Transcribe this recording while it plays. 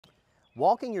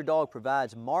Walking your dog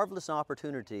provides marvelous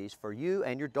opportunities for you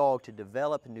and your dog to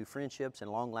develop new friendships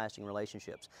and long-lasting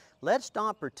relationships. Let's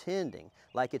stop pretending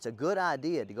like it's a good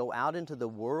idea to go out into the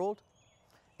world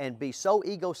and be so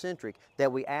egocentric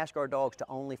that we ask our dogs to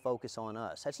only focus on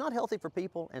us. It's not healthy for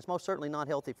people, and it's most certainly not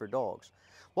healthy for dogs.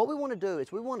 What we want to do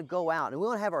is we want to go out and we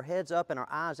want to have our heads up and our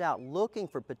eyes out looking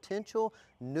for potential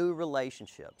new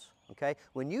relationships. Okay?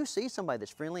 When you see somebody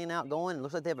that's friendly and outgoing and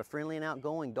looks like they have a friendly and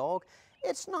outgoing dog,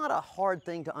 it's not a hard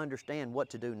thing to understand what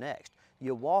to do next.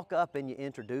 You walk up and you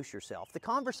introduce yourself. The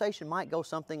conversation might go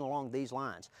something along these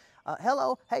lines.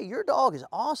 Hello, hey, your dog is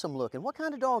awesome looking. What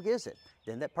kind of dog is it?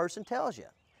 Then that person tells you.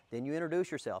 Then you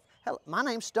introduce yourself. Hello, my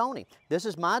name's Stoney. This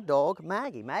is my dog,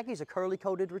 Maggie. Maggie's a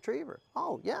curly-coated retriever.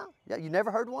 Oh, yeah? You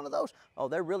never heard one of those? Oh,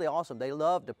 they're really awesome. They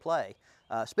love to play.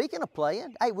 Speaking of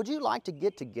playing, hey, would you like to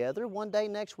get together one day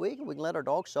next week and we can let our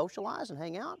dogs socialize and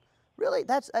hang out? Really?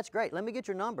 That's great. Let me get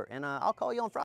your number and I'll call you on Friday.